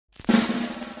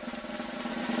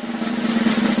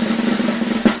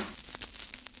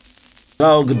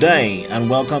Hello, good day,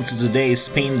 and welcome to today's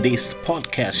Spin This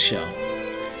podcast show.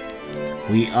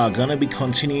 We are going to be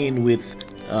continuing with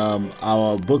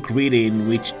our book reading,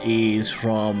 which is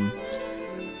from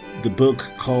the book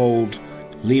called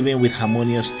Living with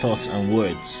Harmonious Thoughts and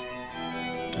Words.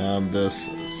 The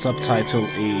subtitle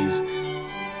is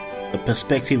A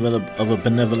Perspective of a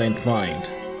Benevolent Mind.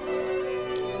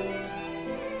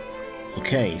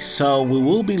 Okay, so we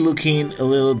will be looking a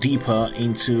little deeper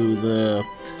into the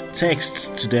texts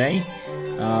today.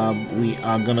 We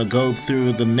are going to go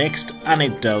through the next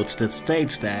anecdote that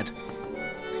states that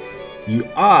you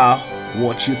are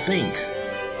what you think.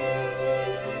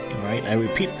 Alright, I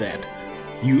repeat that.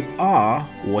 You are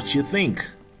what you think.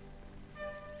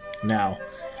 Now,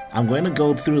 I'm going to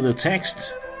go through the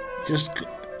text, just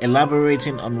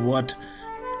elaborating on what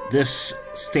this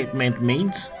statement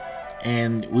means,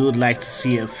 and we would like to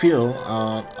see a feel,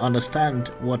 understand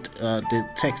what the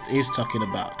text is talking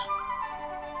about.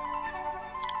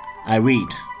 I read.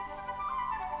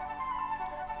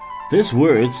 These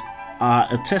words are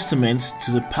a testament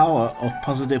to the power of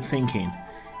positive thinking,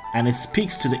 and it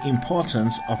speaks to the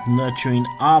importance of nurturing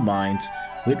our minds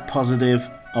with positive,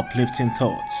 uplifting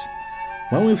thoughts.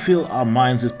 When we fill our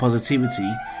minds with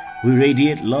positivity, we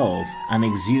radiate love and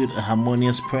exude a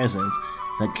harmonious presence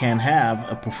that can have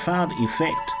a profound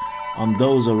effect on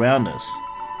those around us.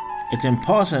 It's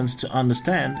important to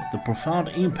understand the profound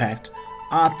impact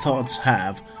our thoughts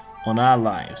have on our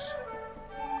lives.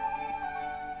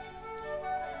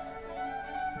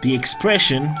 The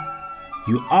expression,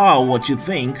 "you are what you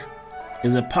think,"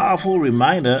 is a powerful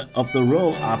reminder of the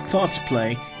role our thoughts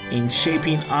play in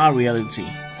shaping our reality.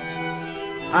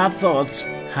 Our thoughts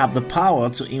have the power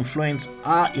to influence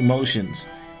our emotions,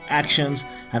 actions,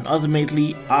 and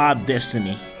ultimately our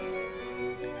destiny.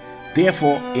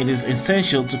 Therefore, it is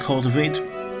essential to cultivate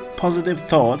positive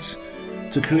thoughts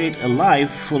to create a life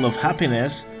full of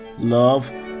happiness,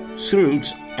 love,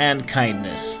 truth, and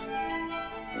kindness.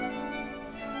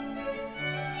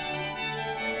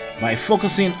 By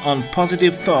focusing on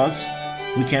positive thoughts,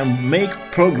 we can make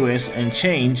progress and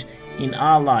change in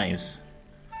our lives.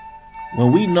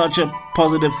 When we nurture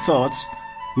positive thoughts,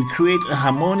 we create a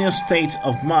harmonious state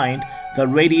of mind that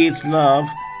radiates love,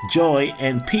 joy,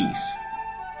 and peace.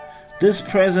 This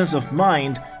presence of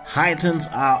mind heightens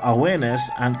our awareness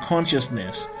and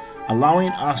consciousness,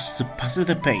 allowing us to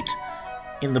participate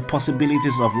in the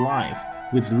possibilities of life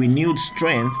with renewed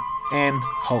strength and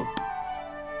hope.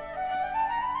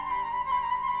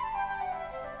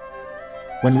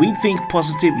 When we think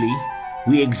positively,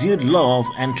 we exude love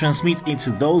and transmit it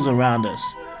to those around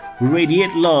us. We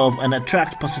radiate love and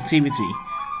attract positivity,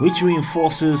 which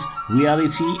reinforces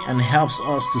reality and helps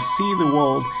us to see the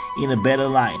world in a better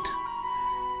light.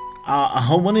 Our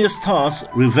harmonious thoughts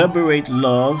reverberate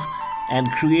love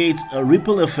and create a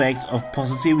ripple effect of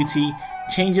positivity,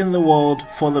 changing the world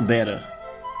for the better.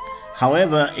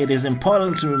 However, it is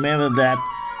important to remember that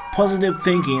positive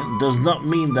thinking does not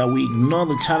mean that we ignore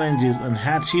the challenges and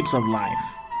hardships of life.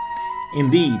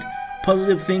 Indeed,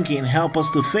 positive thinking helps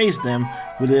us to face them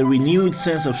with a renewed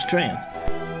sense of strength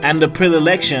and a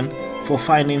predilection for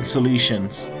finding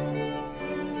solutions.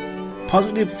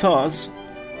 Positive thoughts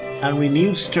and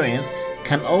renewed strength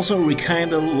can also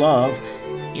rekindle love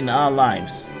in our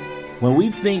lives. When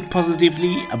we think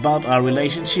positively about our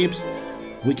relationships,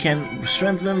 we can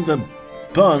strengthen the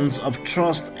bonds of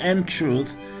trust and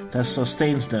truth that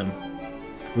sustains them.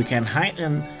 We can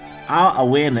heighten our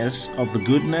awareness of the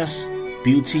goodness,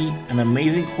 beauty, and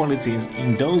amazing qualities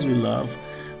in those we love,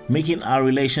 making our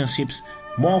relationships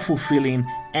more fulfilling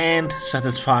and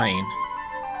satisfying.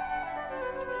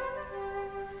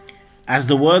 As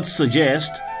the words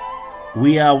suggest,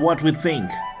 we are what we think.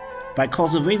 By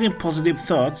cultivating positive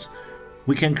thoughts,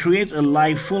 we can create a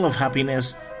life full of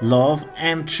happiness, love,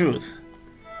 and truth.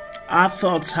 Our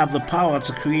thoughts have the power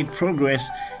to create progress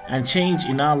and change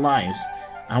in our lives,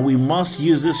 and we must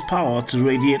use this power to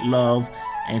radiate love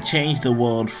and change the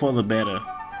world for the better.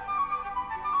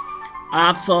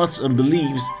 Our thoughts and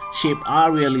beliefs shape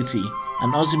our reality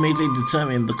and ultimately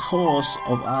determine the course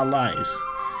of our lives.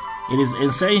 It is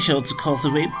essential to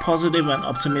cultivate positive and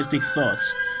optimistic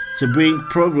thoughts to bring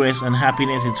progress and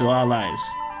happiness into our lives.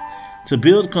 To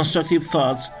build constructive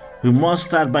thoughts, we must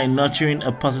start by nurturing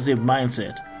a positive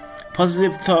mindset.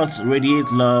 Positive thoughts radiate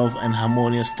love and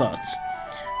harmonious thoughts,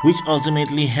 which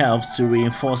ultimately helps to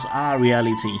reinforce our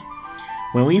reality.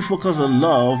 When we focus on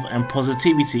love and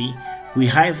positivity, we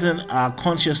heighten our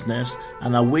consciousness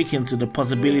and awaken to the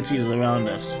possibilities around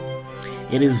us.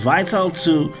 It is vital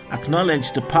to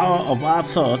acknowledge the power of our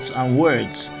thoughts and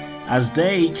words, as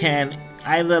they can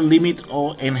either limit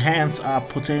or enhance our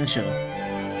potential.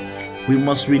 we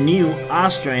must renew our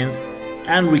strength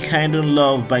and rekindle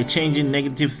love by changing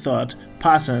negative thought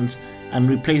patterns and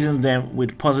replacing them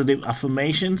with positive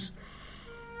affirmations.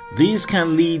 These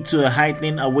can lead to a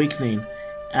heightening awakening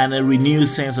and a renewed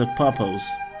sense of purpose.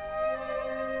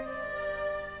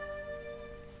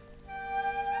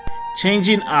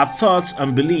 Changing our thoughts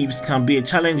and beliefs can be a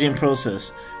challenging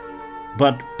process,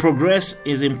 but progress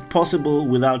is impossible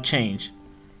without change.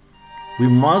 We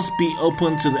must be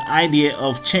open to the idea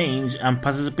of change and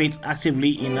participate actively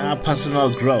in our personal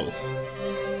growth.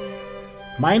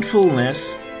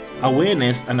 Mindfulness,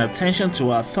 awareness, and attention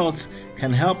to our thoughts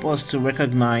can help us to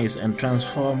recognize and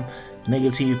transform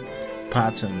negative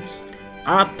patterns.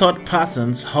 Our thought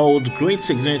patterns hold great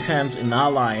significance in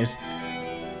our lives.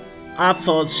 Our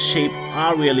thoughts shape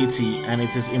our reality, and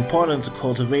it is important to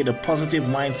cultivate a positive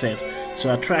mindset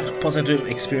to attract positive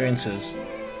experiences.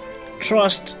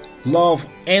 Trust, love,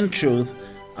 and truth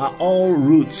are all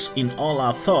roots in all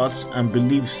our thoughts and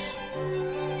beliefs.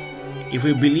 If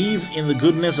we believe in the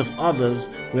goodness of others,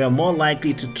 we are more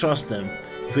likely to trust them.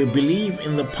 If we believe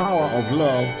in the power of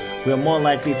love, we are more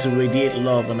likely to radiate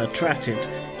love and attract it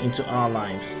into our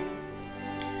lives.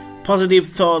 Positive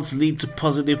thoughts lead to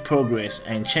positive progress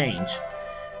and change.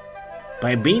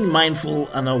 By being mindful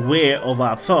and aware of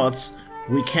our thoughts,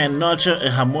 we can nurture a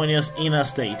harmonious inner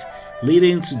state,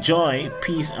 leading to joy,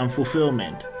 peace, and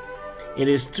fulfillment. It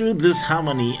is through this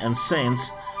harmony and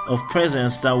sense of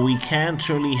presence that we can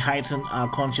truly heighten our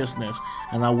consciousness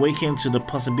and awaken to the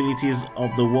possibilities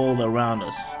of the world around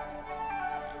us.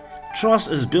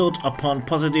 Trust is built upon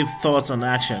positive thoughts and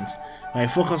actions. By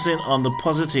focusing on the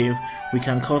positive, we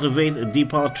can cultivate a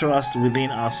deeper trust within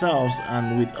ourselves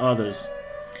and with others.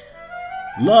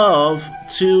 Love,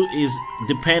 too, is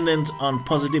dependent on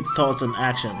positive thoughts and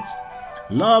actions.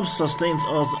 Love sustains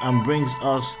us and brings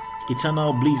us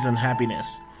eternal bliss and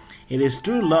happiness. It is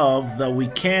through love that we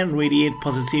can radiate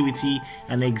positivity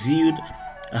and exude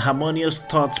a harmonious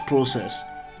thought process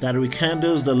that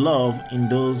rekindles the love in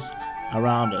those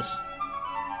around us.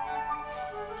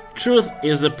 Truth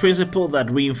is a principle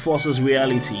that reinforces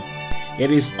reality.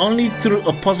 It is only through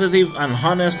a positive and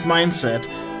honest mindset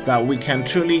that we can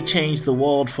truly change the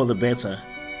world for the better.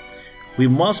 We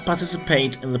must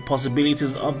participate in the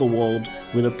possibilities of the world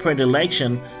with a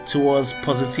predilection towards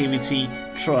positivity,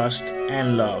 trust,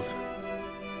 and love.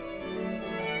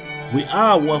 We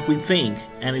are what we think,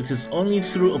 and it is only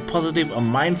through a positive and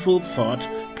mindful thought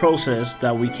process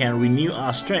that we can renew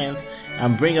our strength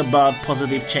and bring about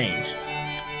positive change.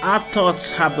 Our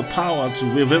thoughts have the power to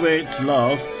reverberate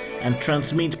love and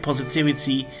transmit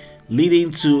positivity,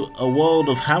 leading to a world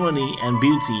of harmony and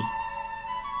beauty.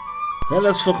 Let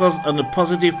us focus on the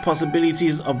positive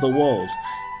possibilities of the world,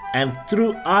 and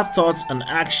through our thoughts and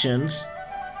actions,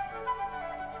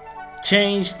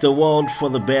 change the world for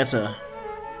the better.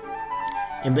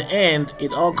 In the end,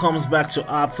 it all comes back to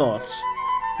our thoughts.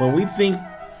 When we think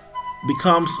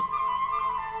becomes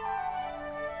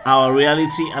our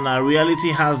reality, and our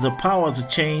reality has the power to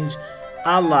change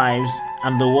our lives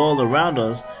and the world around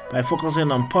us. By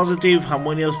focusing on positive,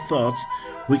 harmonious thoughts,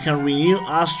 we can renew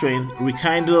our strength,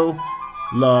 rekindle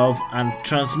love, and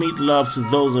transmit love to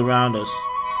those around us.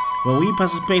 When we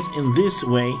participate in this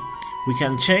way, we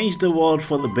can change the world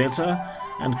for the better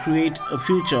and create a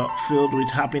future filled with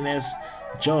happiness,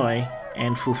 joy,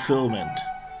 and fulfillment.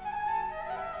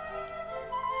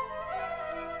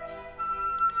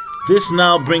 This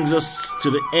now brings us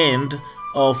to the end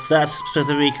of that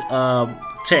specific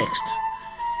text,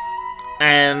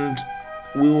 and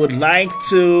we would like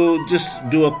to just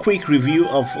do a quick review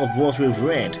of what we've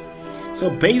read. So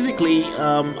basically,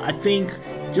 I think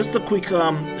just a quick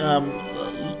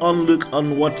onlook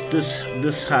on what this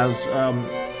has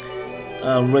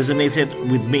resonated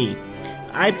with me.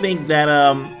 I think that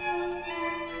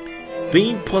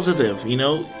being positive,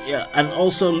 and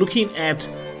also looking at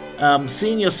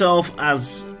seeing yourself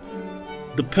as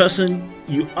the person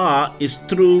you are is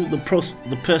through the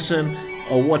person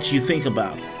or what you think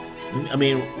about. I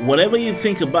mean, whatever you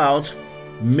think about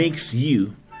makes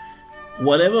you.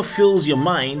 Whatever fills your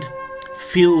mind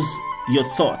fills your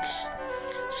thoughts.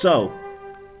 So,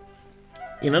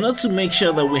 in order to make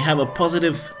sure that we have a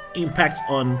positive impact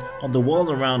on the world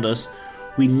around us,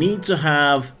 we need to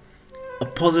have a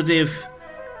positive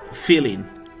feeling.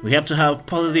 We have to have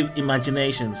positive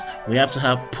imaginations. We have to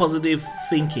have positive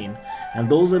thinking. And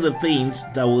those are the things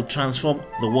that will transform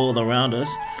the world around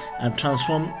us and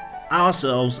transform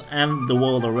ourselves and the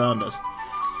world around us.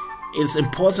 It's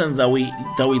important that we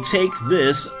take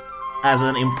this as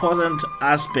an important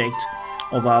aspect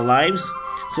of our lives,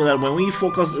 so that when we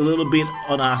focus a little bit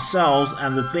on ourselves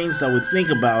and the things that we think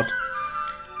about,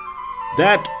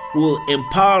 that will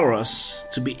empower us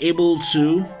to be able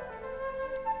to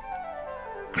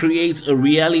create a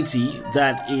reality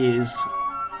that is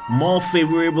more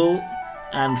favorable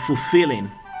and fulfilling.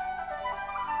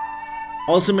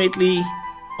 Ultimately,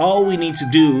 all we need to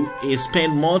do is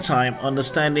spend more time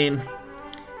understanding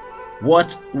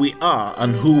what we are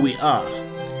and who we are.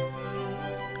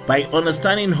 By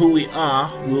understanding who we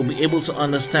are, we'll be able to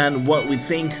understand what we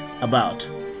think about.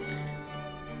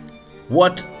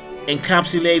 What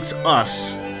encapsulates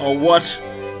us or what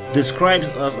describes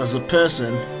us as a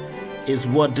person is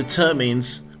what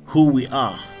determines who we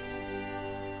are.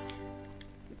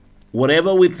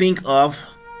 Whatever we think of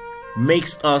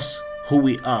makes us who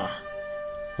we are.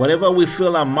 Whatever we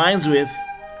fill our minds with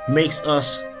makes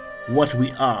us what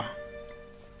we are.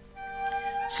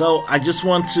 So I just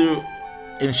want to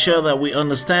ensure that we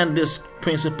understand this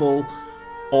principle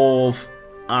of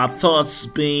our thoughts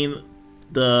being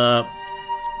the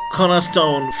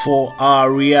cornerstone for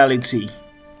our reality.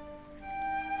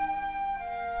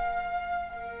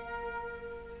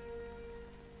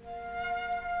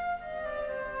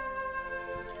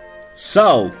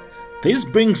 So, this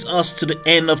brings us to the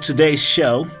end of today's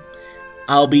show.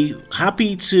 I'll be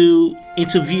happy to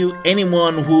interview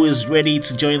anyone who is ready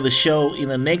to join the show in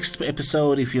the next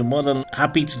episode. If you're more than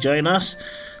happy to join us,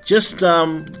 just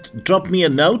drop me a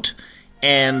note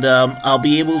and I'll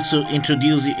be able to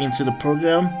introduce you into the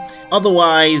program.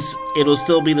 Otherwise, it'll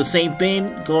still be the same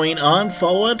thing going on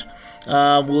forward.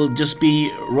 We'll just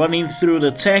be running through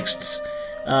the texts,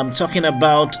 talking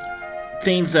about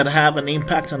things that have an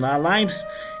impact on our lives,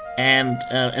 and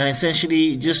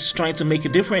essentially just trying to make a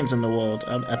difference in the world.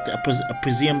 I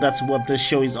presume that's what this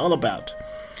show is all about.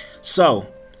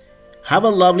 So, have a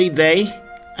lovely day,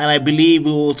 and I believe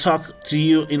we will talk to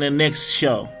you in the next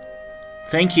show.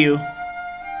 Thank you,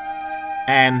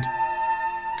 and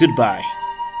goodbye.